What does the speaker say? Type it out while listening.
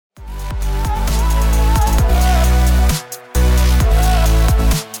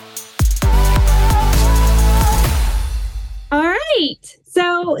Great.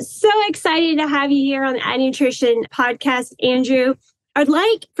 So excited to have you here on the Ad Nutrition podcast, Andrew. I'd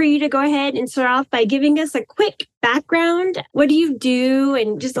like for you to go ahead and start off by giving us a quick background. What do you do?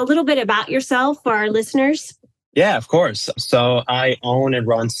 And just a little bit about yourself for our listeners. Yeah, of course. So I own and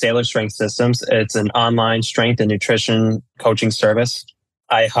run Sayler Strength Systems. It's an online strength and nutrition coaching service.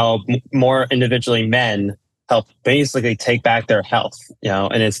 I help more individually men help basically take back their health,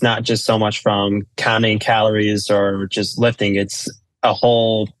 and it's not just so much from counting calories or just lifting. It's a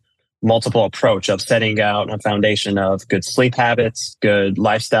whole multiple approach of setting out a foundation of good sleep habits, good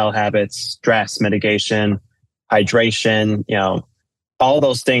lifestyle habits, stress mitigation, hydration, all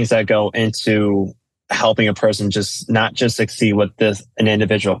those things that go into helping a person just not just succeed with an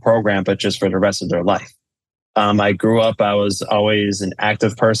individual program, but just for the rest of their life. I grew up, I was always an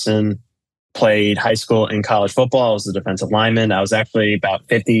active person, played high school and college football. I was a defensive lineman. I was actually about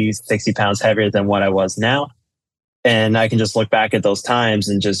 50, 60 pounds heavier than what I was now. And I can just look back at those times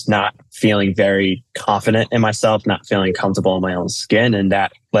and just not feeling very confident in myself, not feeling comfortable in my own skin. And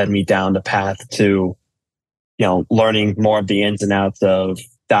that led me down the path to, learning more of the ins and outs of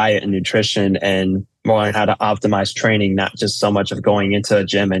diet and nutrition and more on how to optimize training, not just so much of going into a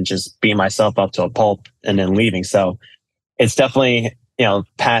gym and just beating myself up to a pulp and then leaving. So it's definitely,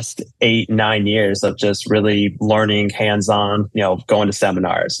 past 8-9 years of just really learning hands-on, going to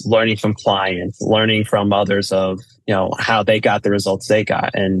seminars, learning from clients, learning from others of, how they got the results they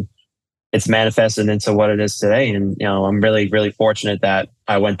got. And it's manifested into what it is today. And, I'm really, really fortunate that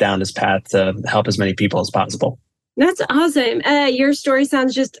I went down this path to help as many people as possible. That's awesome. Your story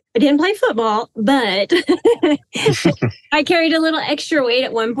sounds I didn't play football, but I carried a little extra weight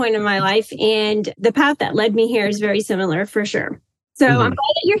at one point in my life. And the path that led me here is very similar for sure. So I'm glad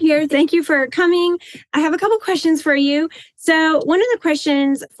that you're here. Thank you for coming. I have a couple questions for you. So one of the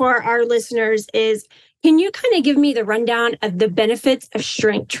questions for our listeners is, can you kind of give me the rundown of the benefits of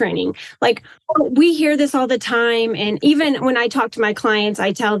strength training? Like, we hear this all the time. And even when I talk to my clients,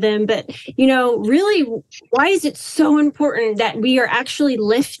 I tell them, but, really, why is it so important that we are actually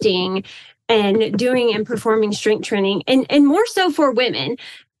lifting and doing and performing strength training? And more so for women,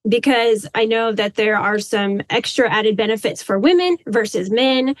 because I know that there are some extra added benefits for women versus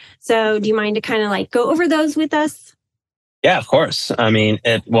men. So do you mind to kind of go over those with us? Yeah, of course. I mean,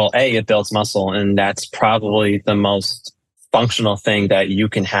 it builds muscle, and that's probably the most functional thing that you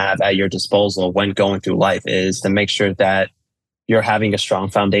can have at your disposal when going through life, is to make sure that you're having a strong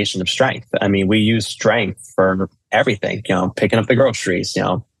foundation of strength. I mean, we use strength for everything, picking up the groceries,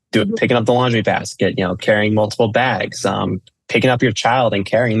 picking up the laundry basket, carrying multiple bags, picking up your child and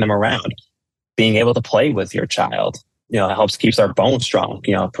carrying them around, being able to play with your child, it helps keeps our bones strong,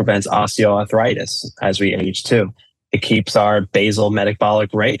 prevents osteoarthritis as we age too. It keeps our basal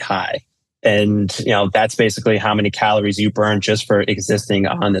metabolic rate high. And, that's basically how many calories you burn just for existing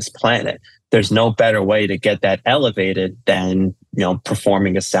on this planet. There's no better way to get that elevated than,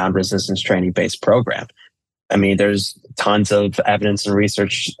 performing a sound resistance training based program. I mean, there's tons of evidence and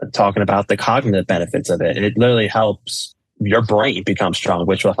research talking about the cognitive benefits of it. It literally helps your brain become strong,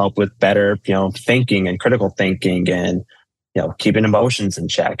 which will help with better, thinking and critical thinking and, keeping emotions in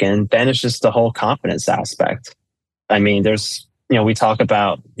check. And then it's just the whole confidence aspect. I mean, there's, we talk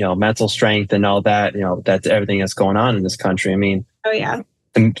about, mental strength and all that, that's everything that's going on in this country. I mean, oh yeah.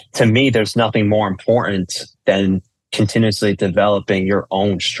 To me, there's nothing more important than continuously developing your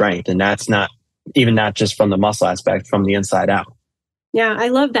own strength. And that's not just from the muscle aspect, from the inside out. Yeah, I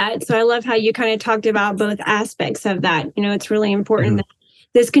love that. So I love how you kind of talked about both aspects of that. It's really important that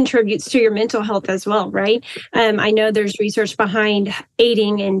this contributes to your mental health as well, right? I know there's research behind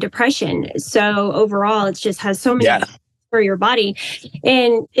aiding in depression. So overall, it just has so many for your body.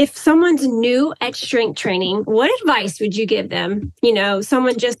 And if someone's new at strength training, what advice would you give them?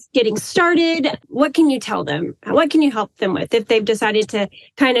 Someone just getting started, what can you tell them? What can you help them with if they've decided to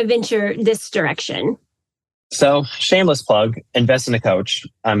kind of venture this direction? So shameless plug, invest in a coach.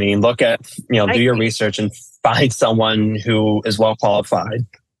 I mean, look at, do your research and find someone who is well qualified,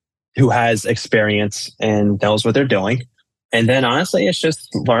 who has experience and knows what they're doing. And then honestly, it's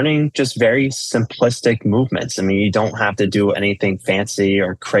just learning just very simplistic movements. I mean, you don't have to do anything fancy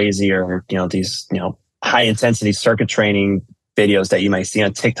or crazy or, these, high intensity circuit training videos that you might see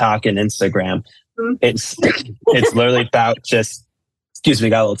on TikTok and Instagram. It's literally about just, excuse me,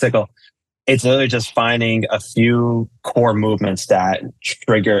 got a little tickle. It's literally just finding a few core movements that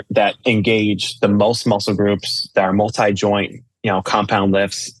engage the most muscle groups, that are multi-joint, compound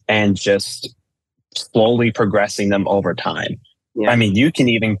lifts, and just slowly progressing them over time. Yeah. I mean, you can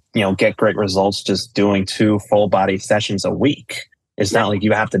even, get great results just doing 2 full body sessions a week. It's not like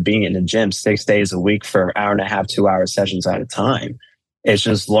you have to be in the gym 6 days a week for 1.5 hour, 2 hour sessions at a time. It's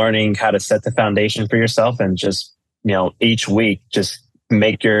just learning how to set the foundation for yourself and just, each week, just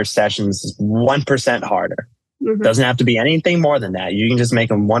make your sessions 1% harder. Doesn't have to be anything more than that. You can just make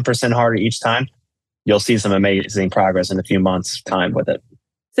them 1% harder each time. You'll see some amazing progress in a few months' time with it.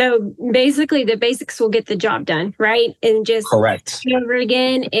 So basically the basics will get the job done, right? And just correct over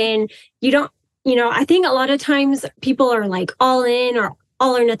again. And you don't, I think a lot of times people are like all in or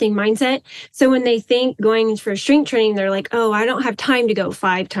all or nothing mindset. So when they think going for strength training, they're like, oh, I don't have time to go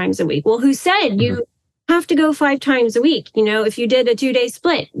 5 times a week. Well, who said you have to go 5 times a week? If you did a 2-day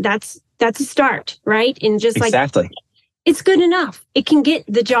split, that's a start, right? And just exactly. It's good enough. It can get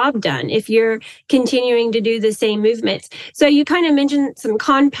the job done if you're continuing to do the same movements. So you kind of mentioned some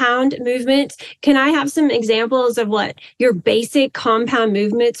compound movements. Can I have some examples of what your basic compound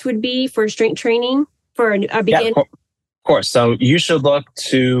movements would be for strength training for a beginner? Yeah, of course. So you should look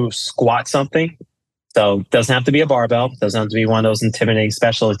to squat something. So it doesn't have to be a barbell. It doesn't have to be one of those intimidating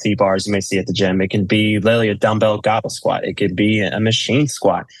specialty bars you may see at the gym. It can be literally a dumbbell goblet squat. It could be a machine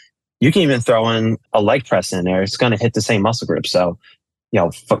squat. You can even throw in a leg press in there. It's going to hit the same muscle group. So,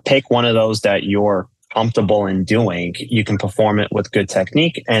 pick one of those that you're comfortable in doing. You can perform it with good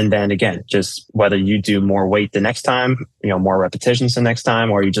technique. And then again, just whether you do more weight the next time, more repetitions the next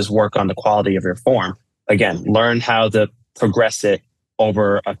time, or you just work on the quality of your form. Again, learn how to progress it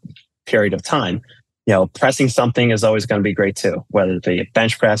over a period of time. Pressing something is always going to be great too, whether it be a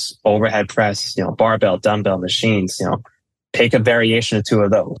bench press, overhead press, barbell, dumbbell machines, pick a variation or 2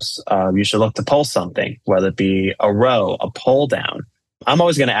 of those. You should look to pull something, whether it be a row, a pull down. I'm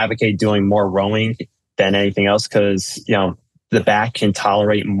always going to advocate doing more rowing than anything else because, the back can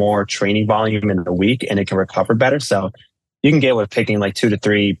tolerate more training volume in a week and it can recover better. So you can get with picking like 2 to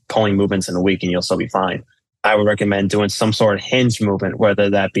 3 pulling movements in a week and you'll still be fine. I would recommend doing some sort of hinge movement, whether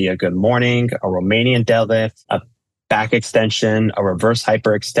that be a good morning, a Romanian deadlift, a back extension, a reverse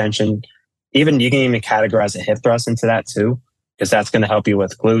hyperextension. You can even categorize a hip thrust into that too, because that's going to help you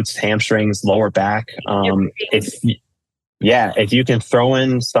with glutes, hamstrings, lower back. If you can throw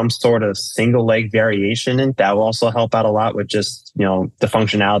in some sort of single leg variation in, that will also help out a lot with just, the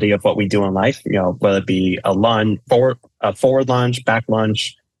functionality of what we do in life, whether it be a forward lunge, back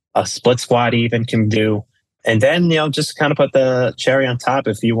lunge, a split squat even can do. And then, just kind of put the cherry on top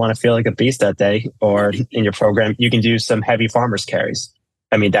if you want to feel like a beast that day or in your program, you can do some heavy farmer's carries.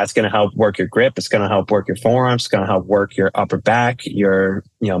 I mean, that's going to help work your grip. It's going to help work your forearms. It's going to help work your upper back, your,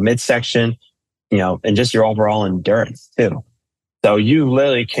 midsection, and just your overall endurance too. So you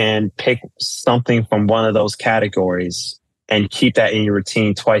literally can pick something from one of those categories and keep that in your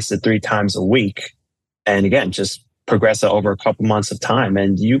routine 2 to 3 times a week. And again, just progress it over a couple months of time.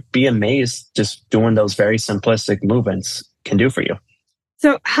 And you'd be amazed just doing those very simplistic movements can do for you.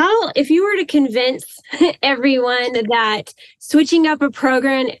 So if you were to convince everyone that switching up a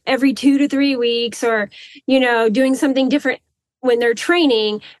program every 2 to 3 weeks or, doing something different when they're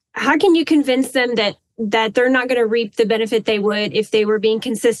training, how can you convince them that they're not going to reap the benefit they would if they were being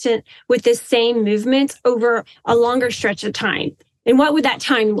consistent with the same movements over a longer stretch of time? And what would that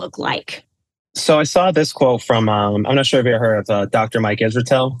time look like? So I saw this quote from, I'm not sure if you ever heard of Dr. Mike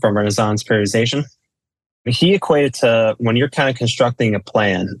Israetel from Renaissance Periodization. He equated to when you're kind of constructing a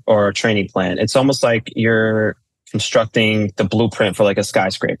plan or a training plan, it's almost like you're constructing the blueprint for like a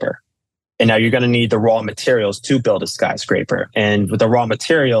skyscraper. And now you're going to need the raw materials to build a skyscraper. And with the raw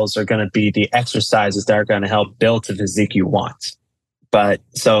materials are going to be the exercises that are going to help build the physique you want. But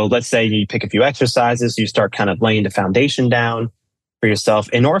so let's say you pick a few exercises, you start kind of laying the foundation down for yourself.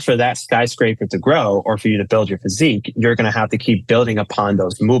 In order for that skyscraper to grow or for you to build your physique, you're going to have to keep building upon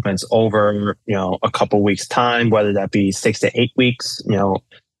those movements over, a couple weeks time, whether that be 6 to 8 weeks.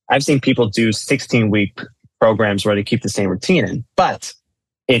 I've seen people do 16-week programs where they keep the same routine in. But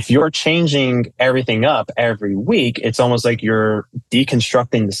if you're changing everything up every week, it's almost like you're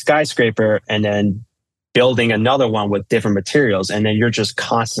deconstructing the skyscraper and then building another one with different materials. And then you're just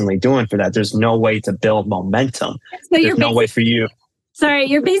constantly doing for that. There's no way to build momentum. So there's no way for you. Sorry,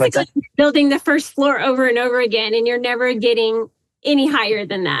 you're basically building the first floor over and over again, and you're never getting any higher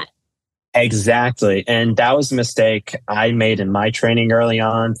than that. Exactly. And that was a mistake I made in my training early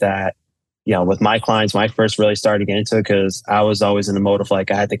on that, with my clients, when I first really started to get into it, because I was always in the mode of like,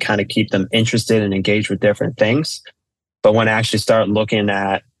 I had to kind of keep them interested and engaged with different things. But when I actually started looking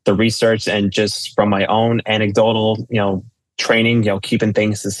at the research and just from my own anecdotal, training, keeping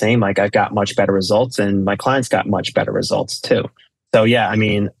things the same, like I got much better results and my clients got much better results too. So yeah, I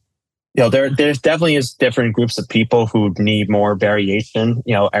mean, there's definitely is different groups of people who need more variation,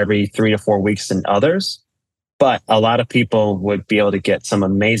 every 3 to 4 weeks than others. But a lot of people would be able to get some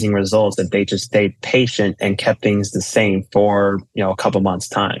amazing results if they just stayed patient and kept things the same for, a couple months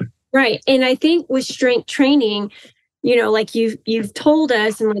time. Right. And I think with strength training, like you've told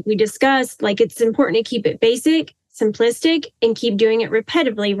us and like we discussed, like it's important to keep it basic, simplistic, and keep doing it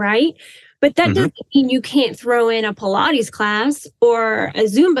repetitively, right? But that doesn't mean you can't throw in a Pilates class or a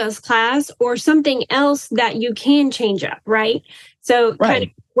Zumba's class or something else that you can change up, right? So kind of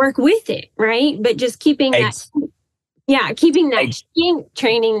work with it, right? But just keeping keeping that strength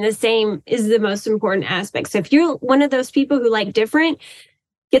training the same is the most important aspect. So if you're one of those people who like different,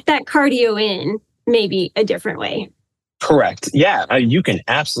 get that cardio in maybe a different way. Correct. Yeah, you can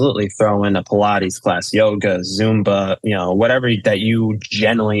absolutely throw in a Pilates class, yoga, Zumba, whatever that you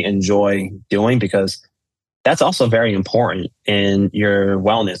generally enjoy doing, because that's also very important in your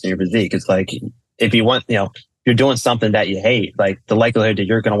wellness and your physique. It's like if you want, you're doing something that you hate, like the likelihood that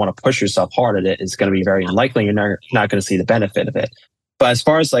you're going to want to push yourself hard at it is going to be very unlikely. You're not going to see the benefit of it. But as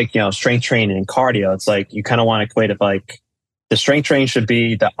far as like, strength training and cardio, it's like you kind of want to equate it like the strength training should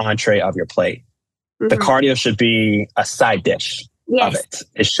be the entree of your plate. The cardio should be a side dish of it.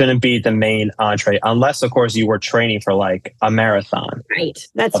 It shouldn't be the main entree, unless, of course, you were training for like a marathon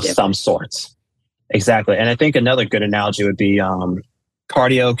That's of some sorts. Exactly. And I think another good analogy would be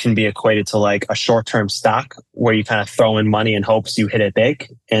cardio can be equated to like a short-term stock where you kind of throw in money in hopes you hit it big.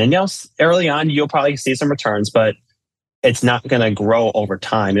 And early on, you'll probably see some returns, but it's not going to grow over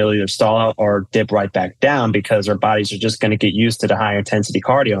time. It'll either stall out or dip right back down because our bodies are just going to get used to the higher intensity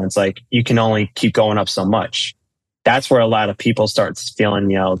cardio. And it's like, you can only keep going up so much. That's where a lot of people start feeling,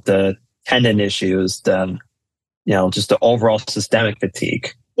 the tendon issues, just the overall systemic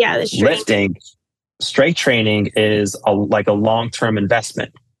fatigue. Yeah. Lifting, strength training is like a long-term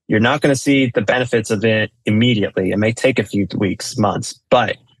investment. You're not going to see the benefits of it immediately. It may take a few weeks, months,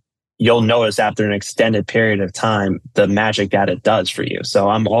 but you'll notice after an extended period of time, the magic that it does for you. So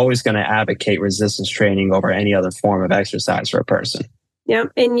I'm always going to advocate resistance training over any other form of exercise for a person. Yeah.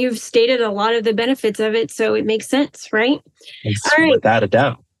 And you've stated a lot of the benefits of it. So it makes sense, right? All right. Without a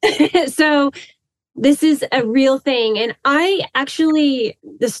doubt. So this is a real thing. And I actually,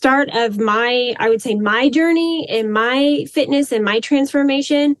 the start of I would say my journey in my fitness and my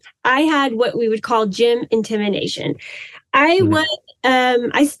transformation, I had what we would call gym intimidation.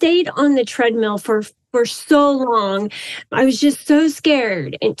 I stayed on the treadmill for so long. I was just so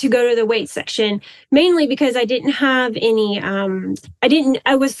scared to go to the weight section, mainly because I didn't have any,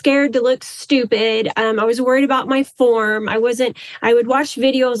 I was scared to look stupid. I was worried about my form. I would watch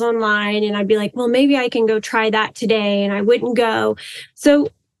videos online and I'd be like, well, maybe I can go try that today. And I wouldn't go. So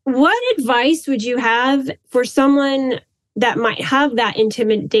what advice would you have for someone that might have that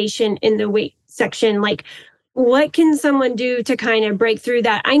intimidation in the weight section? Like, what can someone do to kind of break through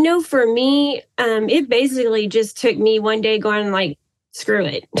that? I know for me, it basically just took me one day going like, screw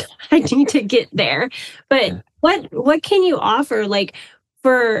it. I need to get there. But what can you offer like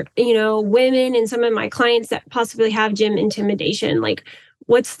for, women and some of my clients that possibly have gym intimidation? Like,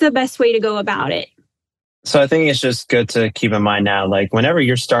 what's the best way to go about it? So I think it's just good to keep in mind now, like whenever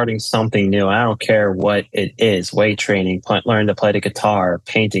you're starting something new, I don't care what it is, weight training, learn to play the guitar,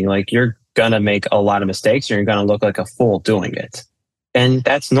 painting, like you're going to make a lot of mistakes and you're going to look like a fool doing it. And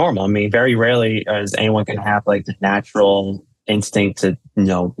that's normal. I mean, very rarely is anyone going to have like the natural instinct to,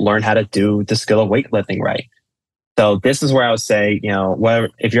 learn how to do the skill of weightlifting right. So this is where I would say,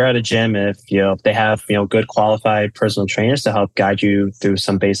 if you're at a gym, if they have, good qualified personal trainers to help guide you through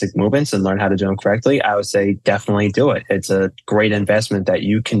some basic movements and learn how to do them correctly, I would say definitely do it. It's a great investment that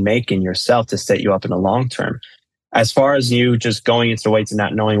you can make in yourself to set you up in the long term. As far as you just going into the weights and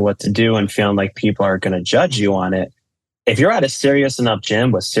not knowing what to do and feeling like people are going to judge you on it, if you're at a serious enough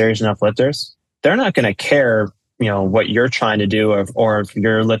gym with serious enough lifters, they're not going to care, what you're trying to do or if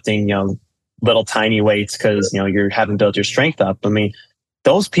you're lifting, little tiny weights because, you haven't built your strength up. I mean,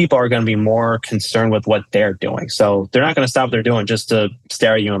 those people are going to be more concerned with what they're doing. So they're not going to stop what they're doing just to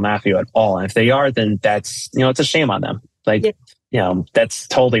stare at you and laugh at you at all. And if they are, then that's, it's a shame on them. Like, that's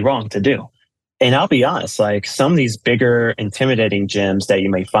totally wrong to do. And I'll be honest, like some of these bigger, intimidating gyms that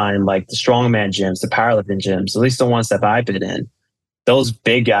you may find, like the strongman gyms, the powerlifting gyms, at least the ones that I've been in, those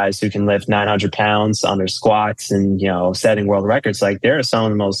big guys who can lift 900 pounds on their squats and, setting world records, like they're some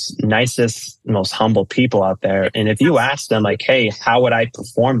of the most nicest, most humble people out there. And if you ask them like, hey, how would I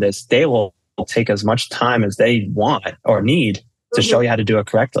perform this? They will take as much time as they want or need to show you how to do it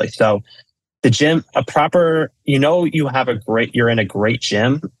correctly. So the gym, you're in a great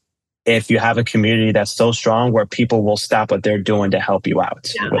gym if you have a community that's so strong where people will stop what they're doing to help you out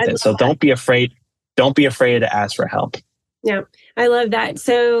with it. So don't be afraid to ask for help. Yeah. I love that.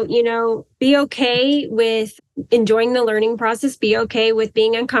 So, be okay with enjoying the learning process, be okay with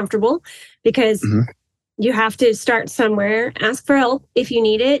being uncomfortable because Mhm. you have to start somewhere. Ask for help if you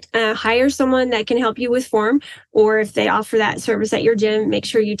need it. Hire someone that can help you with form, or if they offer that service at your gym, make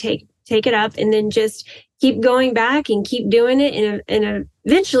sure you take it up, and then just keep going back and keep doing it. And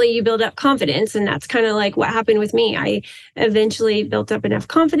eventually you build up confidence. And that's kind of like what happened with me. I eventually built up enough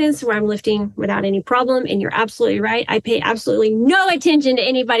confidence where I'm lifting without any problem. And you're absolutely right. I pay absolutely no attention to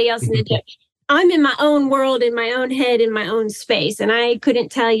anybody else in the gym. I'm in my own world, in my own head, in my own space. And I couldn't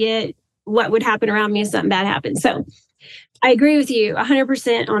tell you what would happen around me if something bad happened. So I agree with you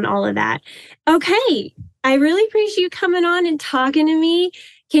 100% on all of that. Okay. I really appreciate you coming on and talking to me.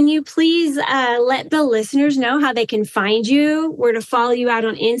 Can you please let the listeners know how they can find you, where to follow you out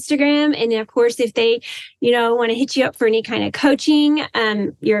on Instagram? And of course, if they, want to hit you up for any kind of coaching,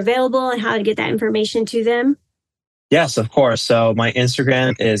 you're available, and how to get that information to them. Yes, of course. So my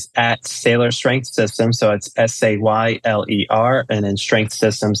Instagram is at Sayler Strength Systems. So it's Sayler and then Strength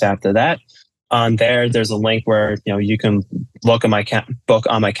Systems after that. On there's a link where you can look at my book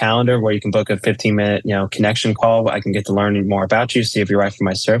on my calendar, where you can book a 15-minute connection call. I can get to learn more about you, see if you're right for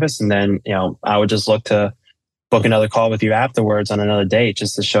my service, and then I would just look to book another call with you afterwards on another date,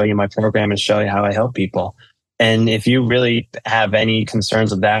 just to show you my program and show you how I help people. And if you really have any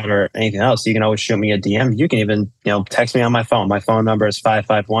concerns of that or anything else, you can always shoot me a DM. You can even, text me on my phone. My phone number is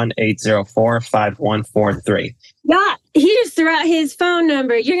 551-804-5143. Yeah, he just threw out his phone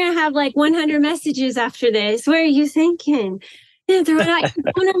number. You're going to have like 100 messages after this. What are you thinking? Throw it out your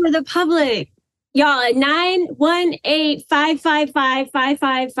phone number to the public. Y'all at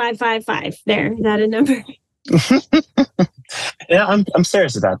 918-555-55555. There, is that a number? Yeah, I'm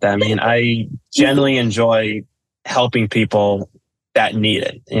serious about that. I mean, I generally enjoy helping people that need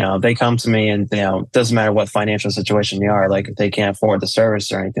it. They come to me and, doesn't matter what financial situation they are, like if they can't afford the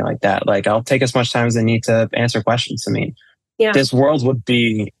service or anything like that, like I'll take as much time as they need to answer questions. I mean, This world would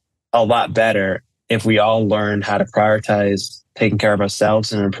be a lot better if we all learned how to prioritize taking care of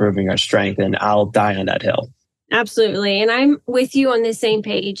ourselves and improving our strength, and I'll die on that hill. Absolutely. And I'm with you on the same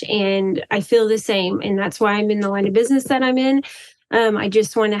page, and I feel the same. And that's why I'm in the line of business that I'm in. I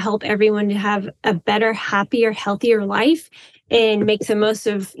just want to help everyone to have a better, happier, healthier life and make the most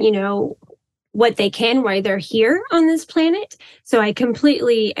of, what they can while they're here on this planet. So I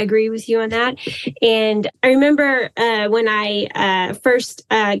completely agree with you on that. And I remember when I first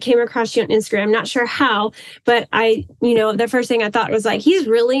came across you on Instagram, I'm not sure how, but the first thing I thought was like, he's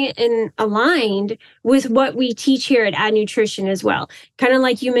really aligned with what we teach here at Ad Nutrition as well. Kind of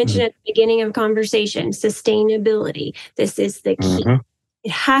like you mentioned at the beginning of conversation, sustainability. This is the key. Mm-hmm.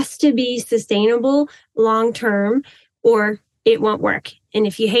 It has to be sustainable long-term, or it won't work. And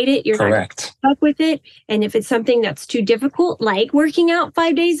if you hate it, you're correct. Not up with it. And if it's something that's too difficult, like working out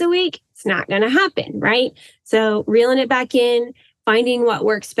 5 days a week, it's not going to happen, right? So reeling it back in, finding what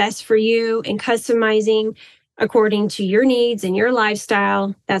works best for you and customizing according to your needs and your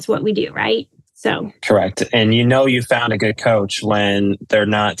lifestyle. That's what we do, right? So correct. And you found a good coach when they're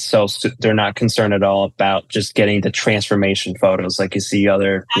not concerned at all about just getting the transformation photos like you see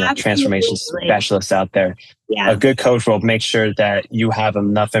other transformation specialists out there. Yeah. A good coach will make sure that you have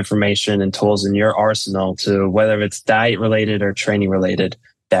enough information and tools in your arsenal to, whether it's diet related or training related,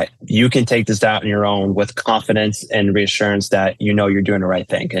 that you can take this out on your own with confidence and reassurance that you're doing the right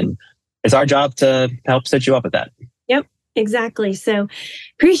thing. And it's our job to help set you up with that. Yep, exactly. So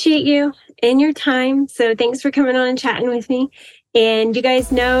appreciate you and your time. So thanks for coming on and chatting with me. And you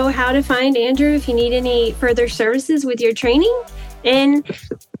guys know how to find Andrew if you need any further services with your training. And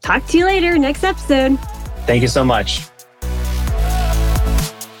talk to you later, next episode. Thank you so much.